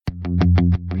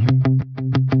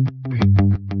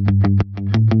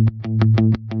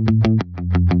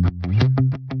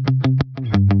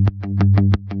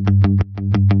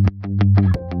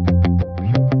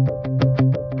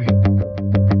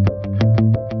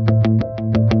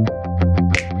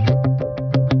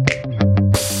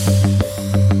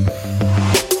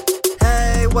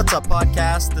What's up,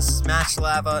 podcast? This is Match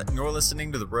Lava, and you're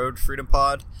listening to the Road Freedom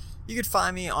Pod. You can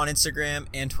find me on Instagram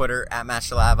and Twitter at Match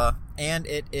Lava, and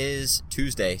it is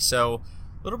Tuesday, so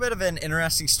a little bit of an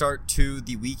interesting start to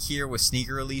the week here with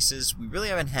sneaker releases. We really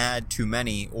haven't had too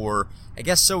many, or I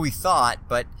guess so we thought,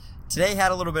 but today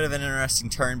had a little bit of an interesting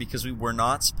turn because we were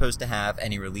not supposed to have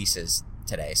any releases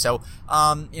today. So,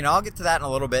 I'll get to that in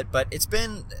a little bit, but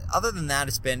other than that,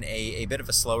 it's been a bit of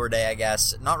a slower day, I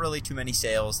guess. Not really too many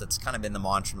sales. That's kind of been the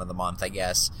mantra of the month, I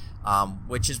guess,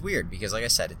 which is weird because, like I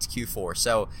said, it's Q4.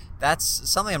 So that's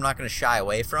something I'm not going to shy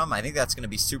away from. I think that's going to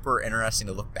be super interesting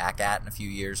to look back at in a few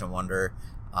years and wonder,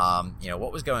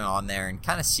 what was going on there and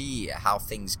kind of see how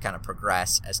things kind of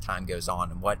progress as time goes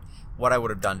on and what I would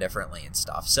have done differently and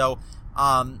stuff. So,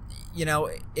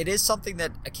 it is something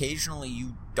that occasionally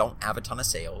you don't have a ton of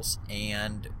sales,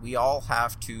 and we all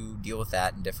have to deal with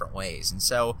that in different ways. And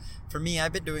so for me,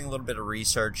 I've been doing a little bit of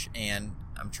research, and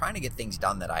I'm trying to get things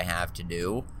done that I have to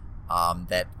do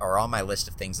that are on my list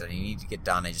of things that I need to get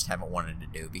done. I just haven't wanted to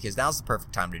do because now's the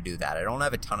perfect time to do that. I don't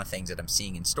have a ton of things that I'm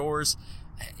seeing in stores.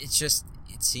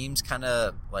 It seems kind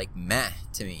of like meh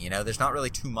to me. There's not really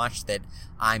too much that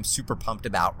I'm super pumped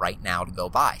about right now to go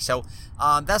buy. So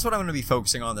that's what I'm going to be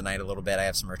focusing on tonight a little bit. I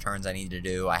have some returns I need to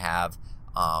do. I have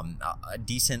a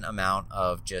decent amount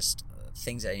of just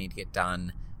things that I need to get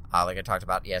done, like I talked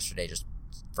about yesterday, just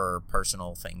for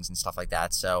personal things and stuff like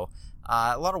that. So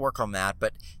a lot of work on that.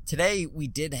 But today we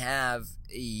did have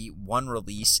one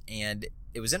release, and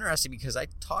it was interesting because I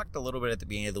talked a little bit at the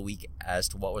beginning of the week as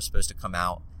to what was supposed to come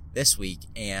out this week,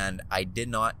 and I did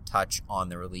not touch on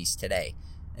the release today.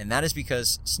 And that is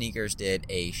because Sneakers did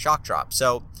a shock drop.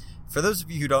 So for those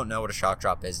of you who don't know what a shock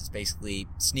drop is, it's basically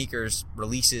Sneakers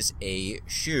releases a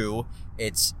shoe.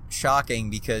 It's shocking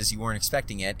because you weren't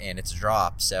expecting it, and it's a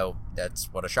drop. So that's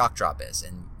what a shock drop is.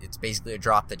 And it's basically a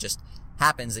drop that just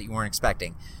happens that you weren't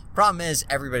expecting. Problem is,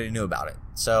 everybody knew about it.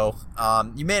 So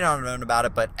you may not have known about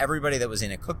it, but everybody that was in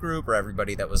a Cook group or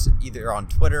everybody that was either on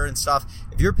Twitter and stuff,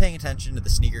 if you're paying attention to the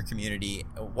sneaker community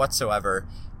whatsoever,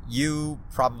 you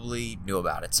probably knew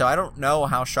about it. So I don't know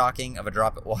how shocking of a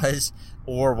drop it was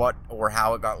or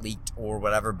how it got leaked or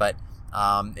whatever, but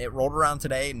it rolled around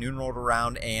today, noon rolled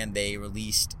around, and they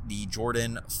released the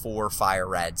Jordan 4 Fire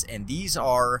Reds. And these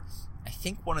are, I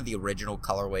think, one of the original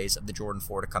colorways of the Jordan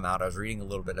 4 to come out. I was reading a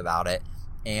little bit about it,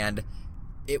 and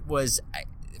it was,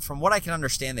 from what I can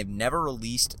understand, they've never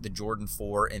released the Jordan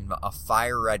 4 in a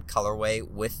fire red colorway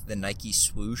with the Nike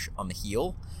swoosh on the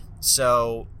heel.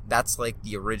 So that's like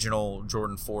the original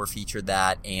Jordan 4 featured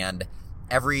that, and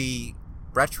every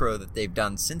retro that they've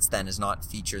done since then has not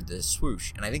featured the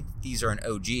swoosh. And I think these are an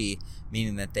OG,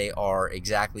 meaning that they are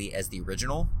exactly as the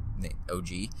original, the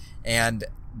OG, and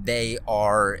they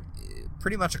are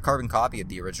pretty much a carbon copy of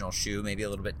the original shoe, maybe a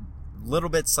little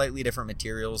bit slightly different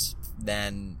materials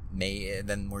than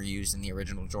were used in the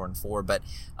original Jordan 4, but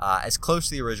as close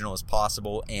to the original as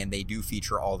possible, and they do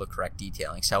feature all the correct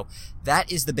detailing. So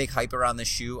that is the big hype around this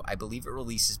shoe. I believe it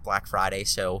releases Black Friday,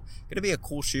 so going to be a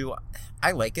cool shoe.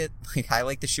 I like it. I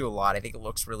like the shoe a lot. I think it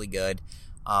looks really good.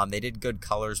 They did good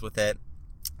colors with it,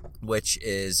 which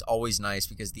is always nice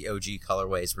because the OG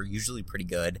colorways were usually pretty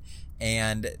good,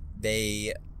 and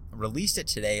they released it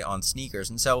today on Sneakers.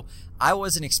 And so I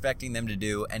wasn't expecting them to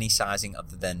do any sizing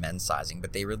other than men's sizing,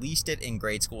 but they released it in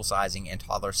grade school sizing and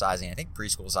toddler sizing, I think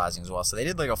preschool sizing as well. So they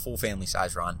did like a full family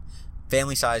size run.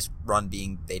 Family size run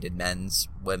being they did men's,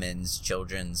 women's,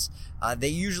 children's. They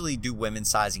usually do women's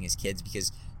sizing as kids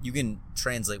because you can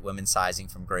translate women's sizing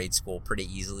from grade school pretty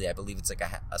easily. I believe it's like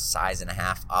a size and a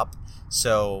half up.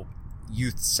 So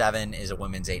youth 7 is a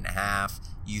women's 8.5,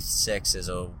 youth 6 is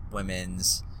a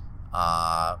women's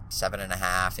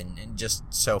 7.5, and just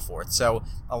so forth. So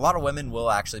a lot of women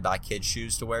will actually buy kids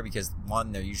shoes to wear because,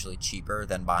 one, they're usually cheaper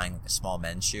than buying like a small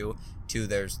men's shoe. Two,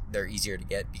 they're easier to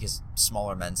get because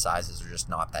smaller men's sizes are just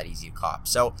not that easy to cop.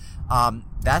 So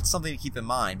that's something to keep in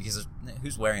mind because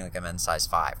who's wearing like a men's size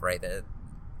 5, right?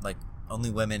 Like only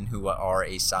women who are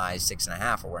a size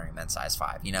 6.5 are wearing a men's size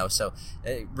 5, so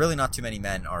really not too many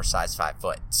men are size 5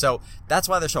 foot. So that's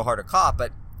why they're so hard to cop.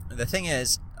 But the thing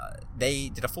is, they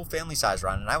did a full family size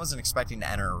run, and I wasn't expecting to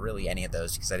enter really any of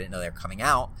those because I didn't know they were coming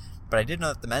out, but I did know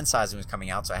that the men's sizing was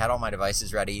coming out, so I had all my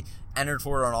devices ready, entered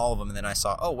for it on all of them, and then I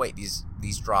saw, oh wait,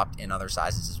 these dropped in other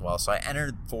sizes as well. So I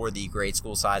entered for the grade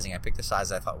school sizing. I picked the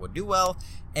size I thought would do well,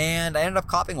 and I ended up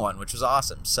copying one, which was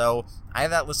awesome. So I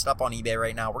have that listed up on eBay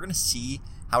right now. We're going to see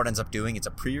how it ends up doing. It's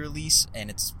a pre-release, and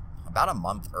it's about a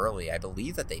month early. I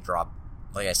believe that they drop,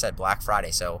 like I said, Black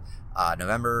Friday, so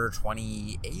November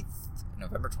 28th,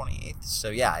 November 28th. So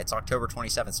yeah, it's October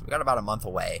 27th. So we got about a month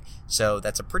away. So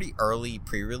that's a pretty early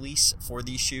pre-release for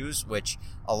these shoes, which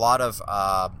a lot of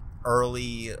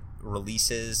early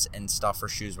releases and stuff for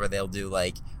shoes where they'll do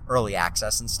like early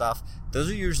access and stuff, those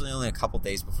are usually only a couple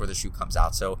days before the shoe comes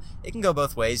out. So it can go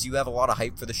both ways. You have a lot of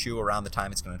hype for the shoe around the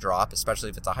time it's going to drop, especially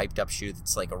if it's a hyped up shoe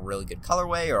that's like a really good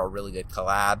colorway or a really good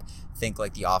collab. Think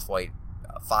like the Off-White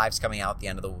 5's coming out at the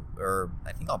end of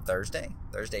I think on Thursday,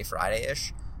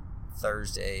 Friday-ish.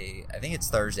 I think it's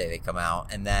Thursday they come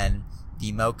out. And then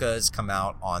the Mochas come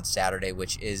out on Saturday,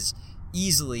 which is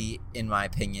easily, in my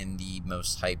opinion, the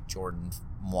most hyped Jordan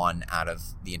 1 out of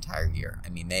the entire year. I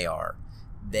mean,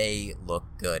 they look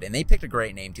good. And they picked a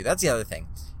great name, too. That's the other thing.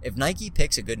 If Nike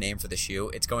picks a good name for the shoe,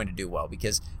 it's going to do well.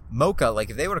 Because Mocha, like,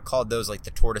 if they would have called those, like,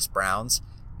 the Tortoise Browns,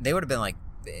 they would have been, like,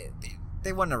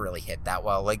 they wouldn't have really hit that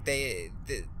well. Like,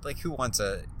 like, who wants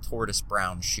a tortoise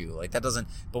brown shoe? Like, that doesn't...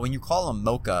 But when you call them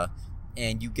Mocha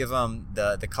and you give them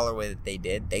the colorway that they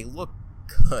did, they look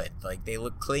good. Like, they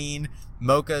look clean.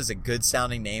 Mocha is a good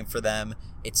sounding name for them.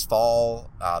 It's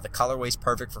fall. The colorway's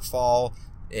perfect for fall.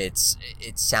 It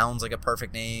sounds like a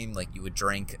perfect name. Like, you would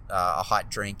drink a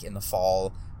hot drink in the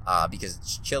fall because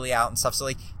it's chilly out and stuff. So,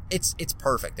 like, it's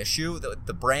perfect. The shoe,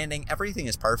 the branding, everything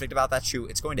is perfect about that shoe.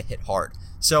 It's going to hit hard.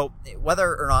 So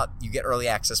whether or not you get early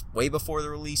access way before the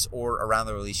release or around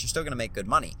the release, you're still going to make good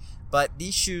money. But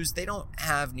these shoes, they don't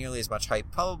have nearly as much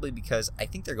hype, probably because I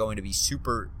think they're going to be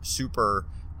super, super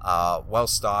well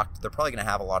stocked. They're probably going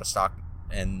to have a lot of stock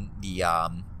in the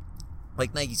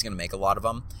like Nike's going to make a lot of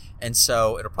them. And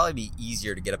so it'll probably be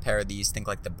easier to get a pair of these. Think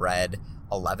like the Bread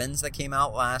 11s that came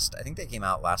out I think they came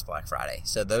out last Black Friday.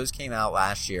 So those came out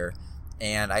last year,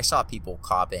 and I saw people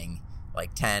copying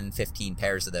like 10, 15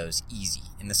 pairs of those easy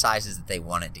in the sizes that they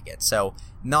wanted to get. So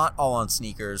not all on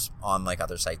sneakers on like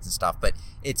other sites and stuff, but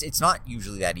it's not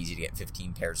usually that easy to get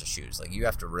 15 pairs of shoes. Like you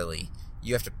have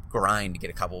to grind to get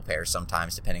a couple of pairs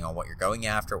sometimes, depending on what you're going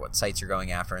after, what sites you're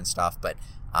going after and stuff. But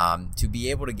to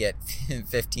be able to get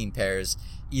 15 pairs,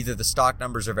 either the stock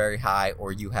numbers are very high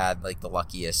or you had like the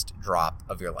luckiest drop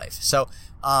of your life. So,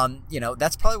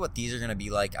 that's probably what these are going to be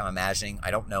like. I'm imagining.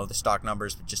 I don't know the stock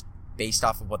numbers, but just based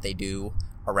off of what they do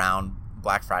around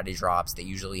Black Friday drops, they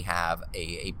usually have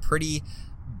a pretty,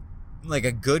 like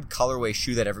a good colorway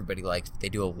shoe that everybody likes. But they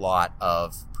do a lot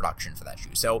of production for that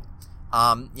shoe. So,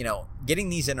 getting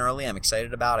these in early, I'm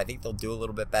excited about. I think they'll do a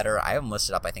little bit better. I have them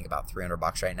listed up, I think, about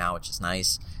 $300 right now, which is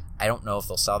nice. I don't know if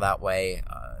they'll sell that way.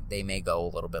 They may go a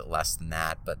little bit less than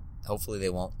that, but hopefully they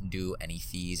won't do any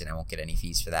fees, and I won't get any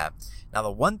fees for that. Now,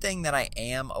 the one thing that I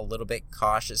am a little bit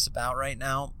cautious about right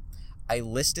now, I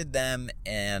listed them,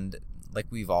 and like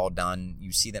we've all done,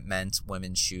 you see that men's,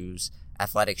 women's shoes,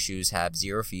 athletic shoes have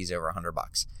zero fees over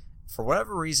 $100. For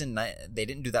whatever reason, they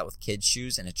didn't do that with kids'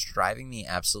 shoes, and it's driving me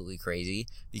absolutely crazy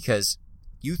because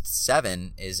Youth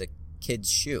 7 is a kid's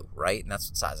shoe, right? And that's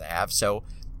what size I have. So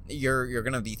you're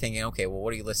going to be thinking, okay, well,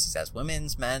 what do you list these as?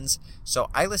 Women's, men's? So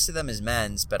I listed them as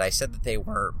men's, but I said that they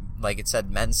were, like it said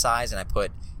men's size, and I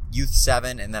put Youth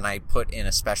 7, and then I put in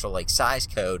a special like size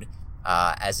code,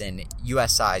 as in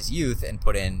US size youth, and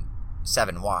put in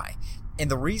 7Y.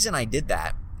 And the reason I did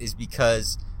that is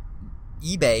because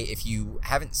eBay, if you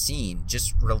haven't seen,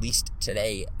 just released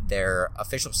today their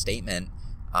official statement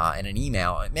in an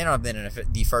email. It may not have been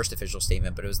the first official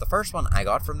statement, but it was the first one I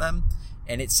got from them.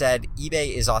 And it said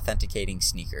eBay is authenticating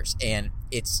sneakers, and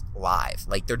it's live.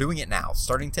 Like, they're doing it now.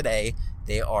 Starting today,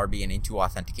 they are beginning to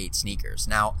authenticate sneakers.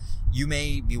 Now, you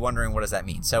may be wondering, what does that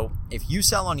mean? So if you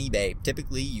sell on eBay,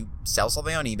 typically you sell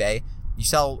something on eBay, you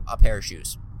sell a pair of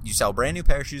shoes. You sell a brand new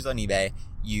pair of shoes on eBay,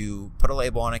 you put a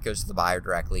label on it, goes to the buyer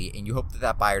directly, and you hope that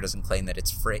that buyer doesn't claim that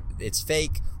it's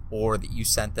fake, or that you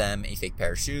sent them a fake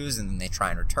pair of shoes and then they try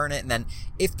and return it. And then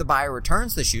if the buyer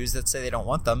returns the shoes, let's say they don't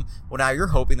want them, well, now you're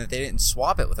hoping that they didn't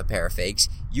swap it with a pair of fakes.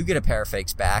 You get a pair of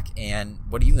fakes back, and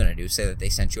what are you going to do? Say that they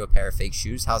sent you a pair of fake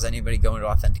shoes? How's anybody going to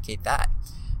authenticate that?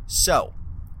 So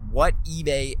what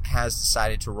eBay has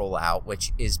decided to roll out,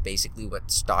 which is basically what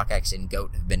StockX and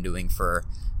GOAT have been doing for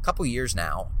a couple years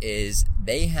now, is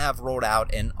they have rolled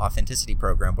out an authenticity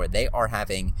program where they are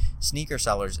having sneaker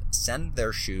sellers send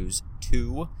their shoes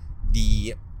to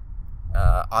the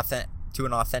to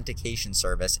an authentication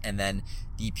service, and then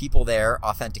the people there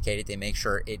authenticate it. They make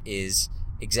sure it is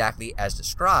exactly as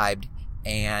described,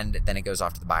 and then it goes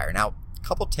off to the buyer. Now, a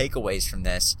couple takeaways from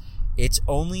this: it's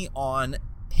only on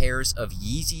pairs of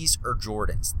Yeezys or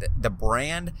Jordans. The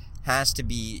brand has to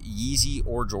be Yeezy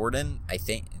or Jordan. I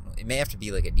think it may have to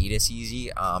be like Adidas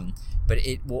Yeezy, but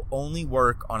it will only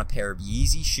work on a pair of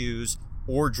Yeezy shoes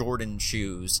or Jordan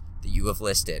shoes that you have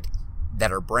listed that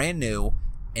are brand new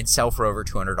and sell for over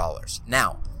 $200.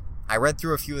 Now, I read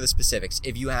through a few of the specifics.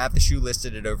 If you have the shoe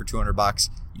listed at over $200,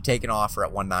 you take an offer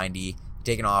at $190, you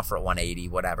take an offer at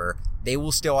 $180, whatever. They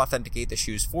will still authenticate the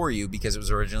shoes for you because it was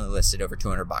originally listed over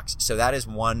 $200. So that is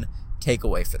one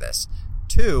takeaway for this.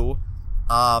 Two,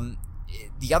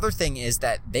 the other thing is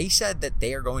that they said that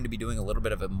they are going to be doing a little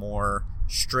bit of a more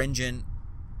stringent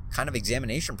kind of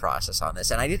examination process on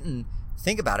this. And I didn't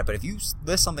think about it, but if you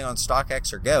list something on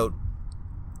StockX or GOAT,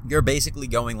 you're basically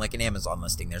going like an Amazon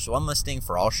listing. There's one listing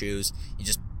for all shoes. You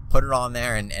just put it on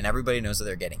there and everybody knows what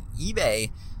they're getting.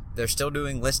 eBay, they're still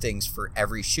doing listings for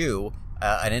every shoe.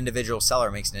 An individual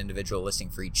seller makes an individual listing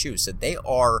for each shoe. So they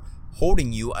are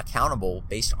holding you accountable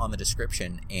based on the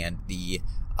description and the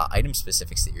item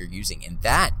specifics that you're using. And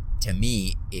that, to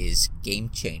me, is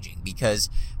game changing, because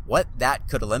what that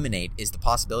could eliminate is the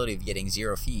possibility of getting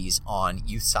zero fees on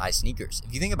youth size sneakers.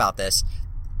 If you think about this,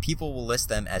 people will list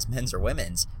them as men's or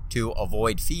women's to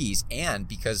avoid fees, and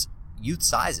because youth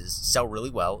sizes sell really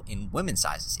well in women's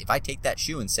sizes. If I take that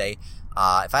shoe and say,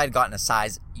 if I had gotten a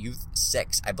size youth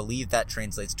 6, I believe that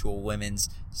translates to a women's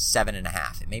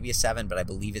 7.5. It may be a 7, but I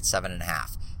believe it's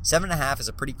 7.5. 7.5 is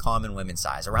a pretty common women's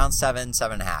size, around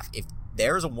 7.5. If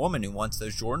there's a woman who wants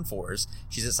those Jordan 4s,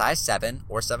 she's a size 7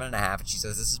 or 7.5, and she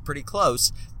says this is pretty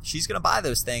close, she's going to buy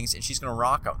those things and she's going to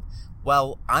rock them.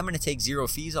 Well, I'm going to take zero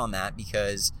fees on that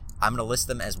because I'm going to list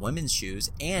them as women's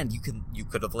shoes, and you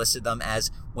could have listed them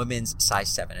as women's size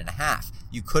 7.5.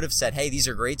 You could have said, hey, these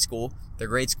are grade school.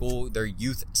 They're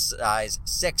youth size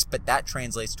 6, but that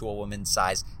translates to a women's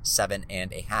size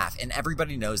 7.5. And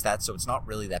everybody knows that, so it's not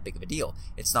really that big of a deal.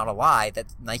 It's not a lie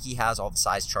that Nike has all the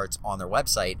size charts on their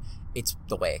website. It's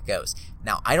the way it goes.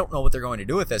 Now, I don't know what they're going to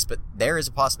do with this, but there is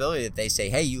a possibility that they say,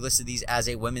 hey, you listed these as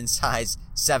a women's size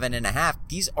 7.5.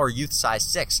 These are youth size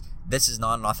 6. This is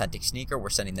not an authentic sneaker. We're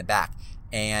sending them back.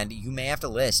 And you may have to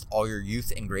list all your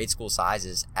youth and grade school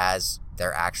sizes as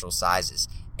their actual sizes.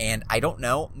 And I don't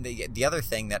know. The other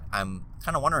thing that I'm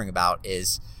kind of wondering about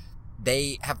is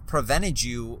they have prevented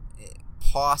you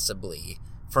possibly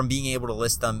from being able to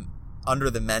list them under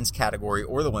the men's category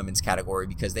or the women's category,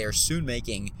 because they are soon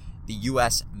making the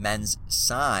U.S. men's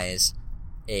size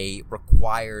a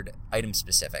required item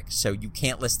specific. So you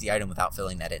can't list the item without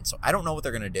filling that in. So I don't know what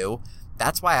they're going to do.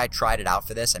 That's why I tried it out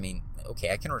for this. I mean,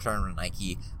 okay, I can return them to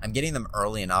Nike. I'm getting them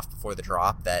early enough before the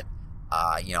drop that,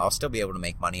 I'll still be able to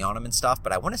make money on them and stuff,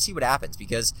 but I want to see what happens,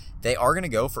 because they are going to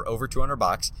go for over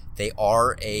 $200. They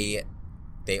are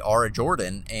a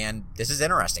Jordan, and this is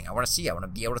interesting. I want to see. I want to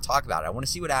be able to talk about it. I want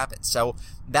to see what happens. So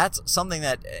that's something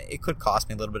that it could cost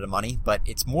me a little bit of money, but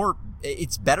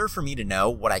it's better for me to know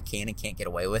what I can and can't get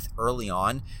away with early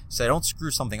on, so I don't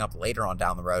screw something up later on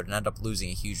down the road and end up losing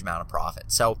a huge amount of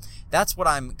profit. So that's what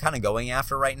I'm kind of going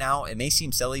after right now. It may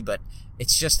seem silly, but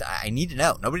it's just, I need to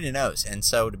know. Nobody knows. And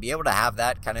so to be able to have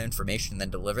that kind of information and then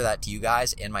deliver that to you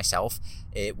guys and myself,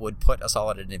 it would put us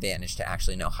all at an advantage to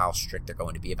actually know how strict they're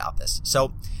going to be about this.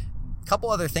 So a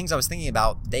couple other things I was thinking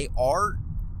about. They are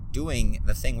doing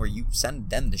the thing where you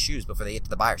send them the shoes before they get to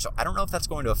the buyer. So I don't know if that's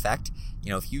going to affect,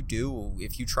 if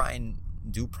you try and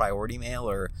do priority mail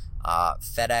or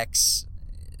FedEx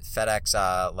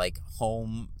like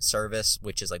home service,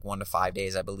 which is like 1 to 5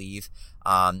 days, I believe.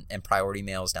 And priority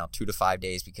mail is now 2 to 5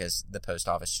 days, because the post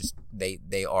office just,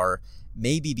 they are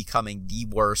maybe becoming the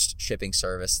worst shipping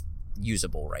service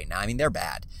usable right now. I mean, they're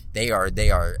bad. They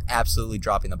are absolutely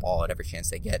dropping the ball at every chance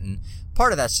they get. And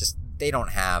part of that's just, they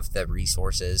don't have the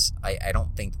resources. I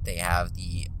don't think that they have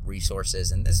the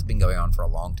resources, and this has been going on for a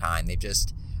long time.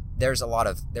 There's a lot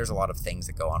of things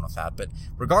that go on with that, but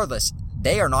regardless,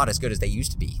 they are not as good as they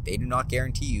used to be. They do not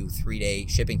guarantee you 3-day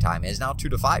shipping time. It is now 2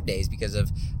 to 5 days because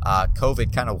of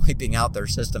COVID kind of wiping out their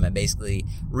system and basically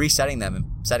resetting them and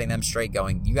setting them straight,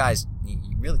 going, you guys, you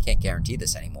really can't guarantee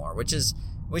this anymore,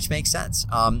 which makes sense.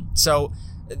 So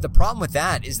the problem with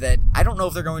that is that I don't know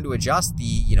if they're going to adjust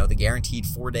the guaranteed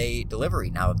 4-day delivery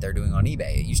now that they're doing on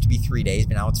eBay. It used to be 3 days,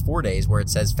 but now it's 4 days, where it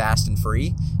says fast and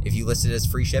free. If you list it as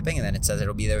free shipping, and then it says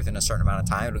it'll be there within a certain amount of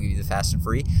time, it'll give you the fast and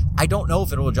free. I don't know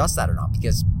if it'll adjust that or not,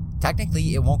 because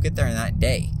technically it won't get there in that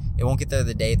day. It won't get there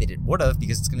the day that it would have,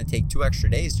 because it's going to take 2 extra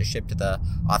days to ship to the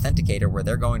authenticator where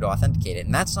they're going to authenticate it.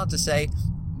 And that's not to say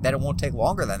that it won't take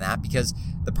longer than that, because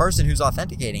the person who's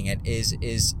authenticating it is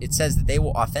it says that they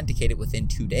will authenticate it within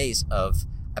 2 days of,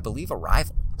 I believe,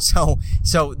 arrival. So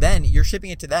then you're shipping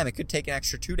it to them. It could take an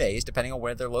extra 2 days depending on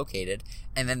where they're located,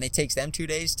 and then it takes them 2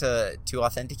 days to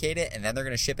authenticate it, and then they're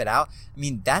going to ship it out. I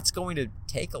mean, that's going to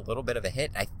take a little bit of a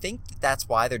hit. I think that's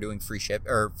why they're doing free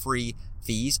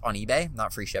fees on eBay,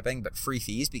 not free shipping, but free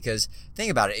fees, because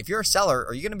think about it. If you're a seller,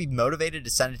 are you going to be motivated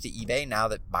to send it to eBay now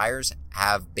that buyers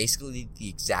have basically the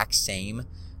exact same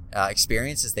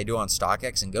experience as they do on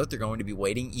StockX and GOAT, they're going to be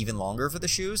waiting even longer for the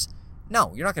shoes.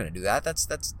 No, you're not going to do that.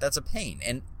 That's a pain.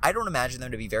 And I don't imagine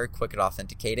them to be very quick at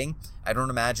authenticating. I don't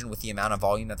imagine with the amount of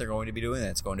volume that they're going to be doing that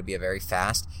it's going to be a very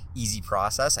fast, easy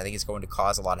process. I think it's going to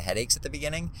cause a lot of headaches at the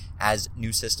beginning, as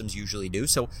new systems usually do.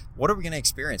 So what are we going to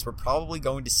experience? We're probably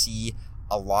going to see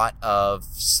a lot of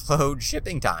slowed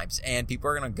shipping times, and people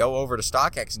are going to go over to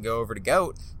StockX and go over to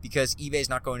GOAT because eBay's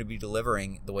not going to be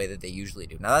delivering the way that they usually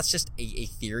do. Now, that's just a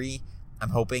theory. I'm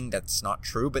hoping that's not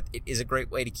true, but it is a great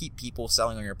way to keep people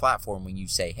selling on your platform when you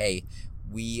say, hey,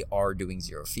 we are doing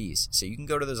zero fees. So you can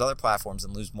go to those other platforms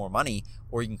and lose more money,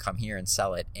 or you can come here and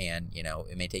sell it, and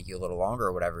it may take you a little longer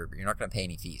or whatever, but you're not going to pay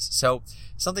any fees. So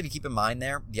something to keep in mind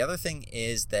there. The other thing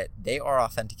is that they are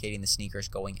authenticating the sneakers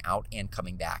going out and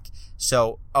coming back.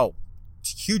 So,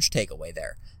 huge takeaway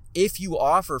there. If you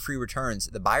offer free returns,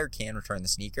 the buyer can return the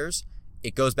sneakers.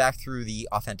 It goes back through the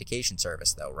authentication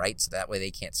service though, right? So that way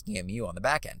they can't scam you on the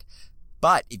back end.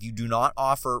 But if you do not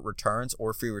offer returns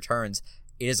or free returns,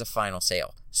 it is a final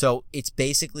sale. So it's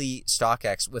basically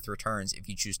StockX with returns if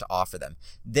you choose to offer them.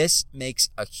 This makes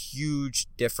a huge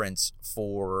difference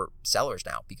for sellers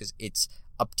now because it's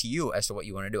up to you as to what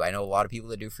you want to do. I know a lot of people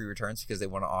that do free returns because they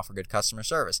want to offer good customer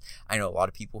service. I know a lot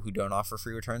of people who don't offer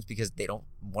free returns because they don't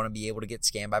want to be able to get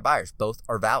scammed by buyers. Both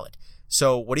are valid.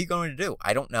 So what are you going to do?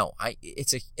 I don't know.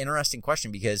 It's an interesting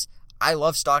question because I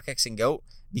love StockX and GOAT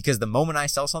because the moment I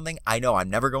sell something, I know I'm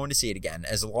never going to see it again.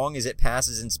 As long as it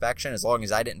passes inspection, as long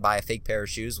as I didn't buy a fake pair of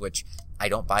shoes, which I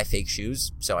don't buy fake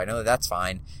shoes, so I know that that's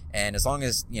fine. And as long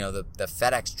as, the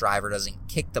FedEx driver doesn't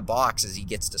kick the box as he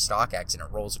gets to StockX and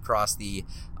it rolls across the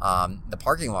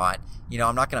parking lot,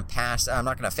 I'm not going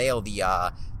to fail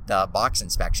the box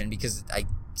inspection because I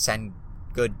send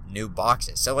good new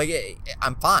boxes. So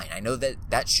I'm fine. I know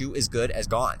that shoe is good as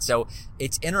gone. So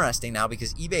it's interesting now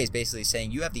because eBay is basically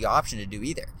saying you have the option to do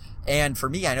either. And for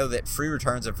me, I know that free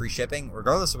returns and free shipping,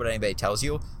 regardless of what anybody tells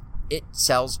you, it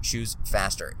sells shoes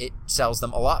faster. It sells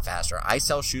them a lot faster. I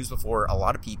sell shoes before a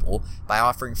lot of people by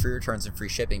offering free returns and free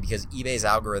shipping because eBay's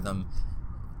algorithm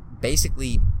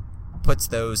basically puts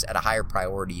those at a higher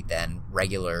priority than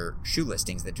regular shoe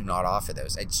listings that do not offer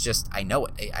those. It's just, I know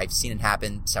it. I've seen it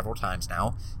happen several times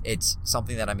now. It's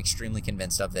something that I'm extremely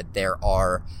convinced of, that there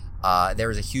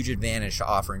is a huge advantage to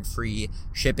offering free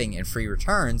shipping and free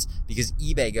returns because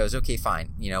eBay goes, okay,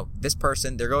 fine. This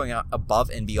person, they're going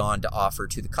above and beyond to offer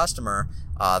to the customer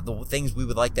the things we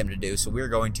would like them to do. So we're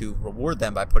going to reward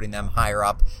them by putting them higher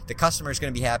up. The customer is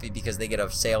going to be happy because they get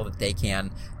a sale that they can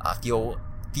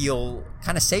feel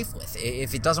kind of safe with.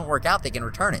 If it doesn't work out, they can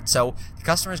return it. So the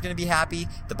customer is going to be happy.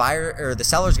 The buyer or the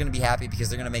seller is going to be happy because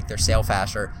they're going to make their sale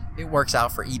faster. It works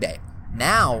out for eBay.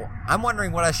 Now, I'm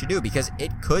wondering what I should do because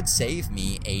it could save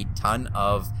me a ton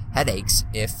of headaches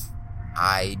if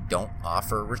I don't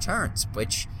offer returns,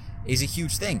 which is a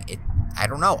huge thing. I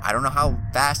don't know. I don't know how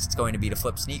fast it's going to be to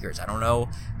flip sneakers. I don't know.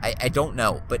 I don't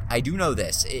know, but I do know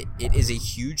this. It is a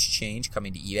huge change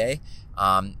coming to eBay.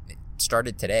 It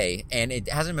started today, and it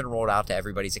hasn't been rolled out to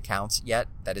everybody's accounts yet.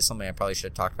 That is something I probably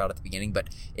should have talked about at the beginning, but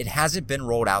it hasn't been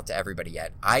rolled out to everybody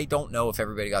yet. I don't know if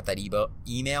everybody got that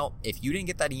email. If you didn't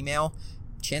get that email,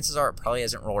 chances are it probably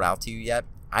hasn't rolled out to you yet.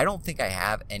 I don't think I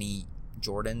have any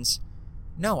Jordans.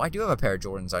 No, I do have a pair of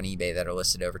Jordans on eBay that are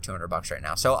listed over $200 right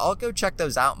now. So I'll go check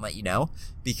those out and let you know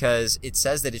because it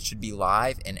says that it should be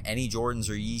live, and any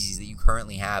Jordans or Yeezys that you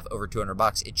currently have over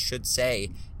 $200, it should say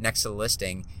next to the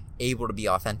listing, able to be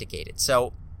authenticated.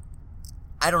 So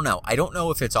I don't know. I don't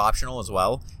know if it's optional as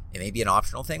well. It may be an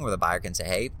optional thing where the buyer can say,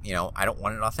 hey, I don't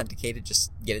want it authenticated.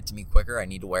 Just get it to me quicker. I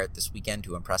need to wear it this weekend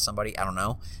to impress somebody. I don't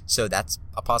know. So that's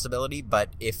a possibility. But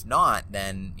if not,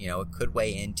 then, it could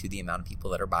weigh into the amount of people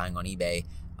that are buying on eBay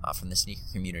from the sneaker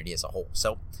community as a whole.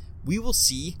 So we will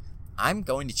see. I'm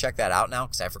going to check that out now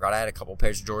because I forgot I had a couple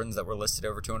pairs of Jordans that were listed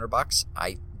over $200.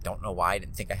 I don't know why I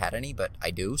didn't think I had any, but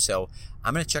I do. So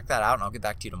I'm going to check that out and I'll get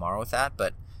back to you tomorrow with that.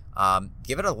 But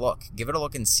give it a look. Give it a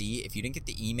look and see. If you didn't get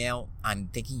the email, I'm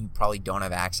thinking you probably don't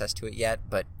have access to it yet,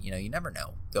 but you never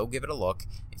know. Go give it a look.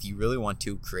 If you really want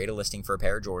to, create a listing for a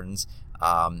pair of Jordans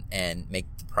and make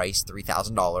the price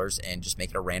 $3,000 and just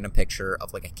make it a random picture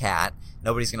of like a cat.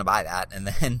 Nobody's going to buy that. And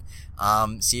then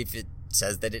see if it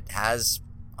says that it has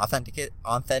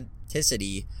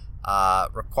authenticity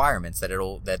requirements,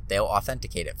 that they'll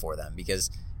authenticate it for them, because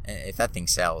if that thing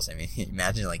sells, I mean,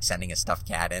 imagine like sending a stuffed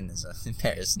cat in as a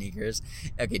pair of sneakers.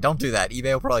 Okay, don't do that.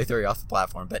 eBay will probably throw you off the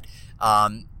platform, but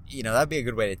that'd be a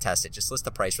good way to test it. Just list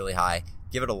the price really high,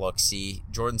 give it a look, see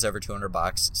Jordan's over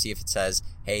 $200, see if it says,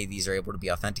 hey, these are able to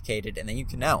be authenticated, and then you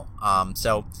can know.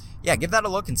 So yeah, give that a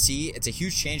look and see. It's a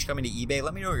huge change coming to eBay.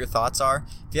 Let me know what your thoughts are.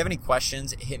 If you have any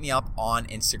questions, hit me up on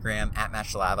Instagram at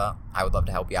MatchLava. I would love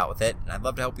to help you out with it, and I'd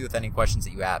love to help you with any questions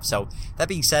that you have. So that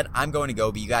being said, I'm going to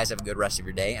go, but you guys have a good rest of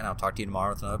your day, and I'll talk to you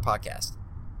tomorrow with another podcast.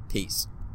 Peace.